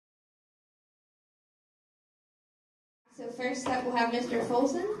So first up, we'll have Mr.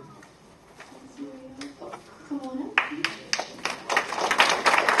 Folson. Oh, come on up.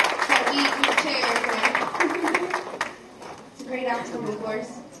 So eat in the chair, friend. It's a great outcome, of course.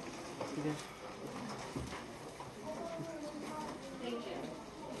 Thank you.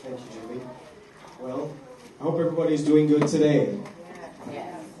 Thank you, Julie. Well, I hope everybody's doing good today.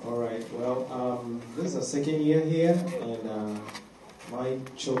 Yes. All right. Well, this is our second year here, and my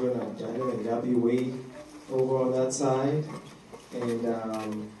children are Daniel and Gabby way over on that side, and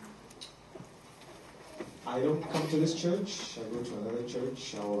I don't come to this church. I go to another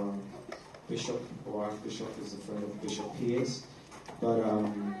church. Our bishop or archbishop is a friend of Bishop Pierce. But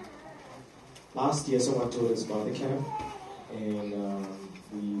last year, someone told us about the camp, and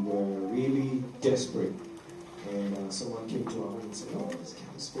we were really desperate. And someone came to our home and said, "Oh, this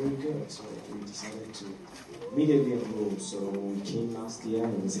camp is very good." So we decided to immediately enroll. So we came last year,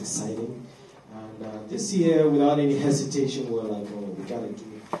 and it was exciting. And this year, without any hesitation, we were like, "Oh, we gotta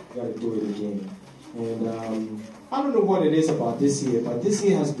do it again." And I don't know what it is about this year, but this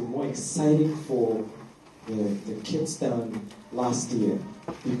year has been more exciting for the kids than last year.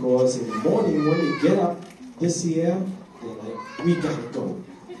 Because in the morning, when they get up this year, they're like, "We gotta go.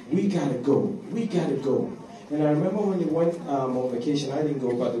 We gotta go. We gotta go." And I remember when they went on vacation, I didn't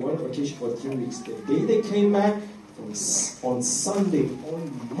go, but they went on vacation for 3 weeks. The day they came back, on Sunday, on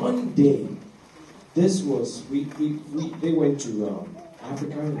Monday, this was, they went to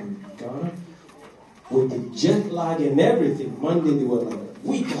Africa and Ghana with the jet lag and everything. Monday they were like,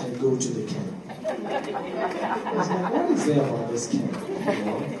 "We gotta go to the camp." I was like, what is there about this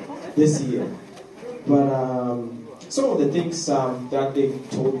camp, this year? But some of the things that they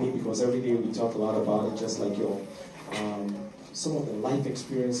told me, because every day we talk a lot about it, just like some of the life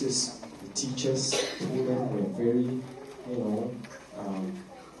experiences the teachers told them were very,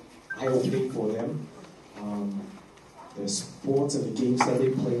 eye-opening for them. The sports and the games that they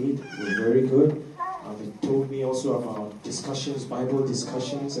played were very good. They told me also about discussions, Bible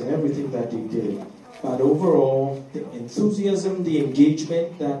discussions, and everything that they did. But overall, the enthusiasm, the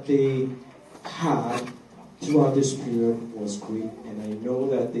engagement that they had throughout this period was great, and I know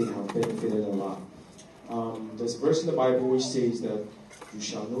that they have benefited a lot. There's a verse in the Bible which says that you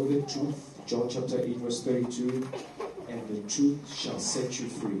shall know the truth, John chapter 8, verse 32, and the truth shall set you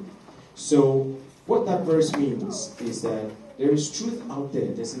free. So, what that verse means is that there is truth out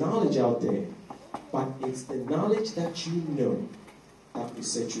there, there's knowledge out there, but it's the knowledge that you know that will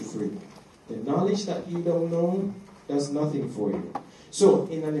set you free. The knowledge that you don't know does nothing for you. So,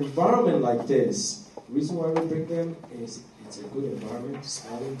 in an environment like this, the reason why we bring them is it's a good environment,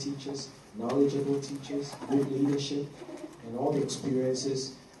 smiling teachers, knowledgeable teachers, good leadership, and all the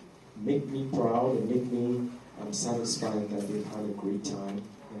experiences make me proud and make me satisfied that they've had a great time,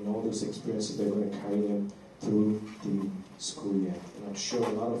 and all those experiences they're going to carry them through the school year. And I'm sure a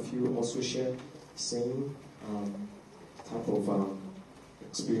lot of you also share the same type of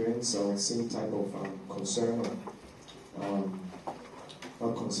experience or same type of concern, or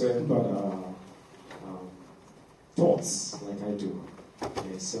not concern, but thoughts like I do.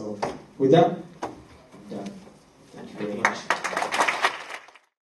 Okay, so with that, I'm done. Thank you very much.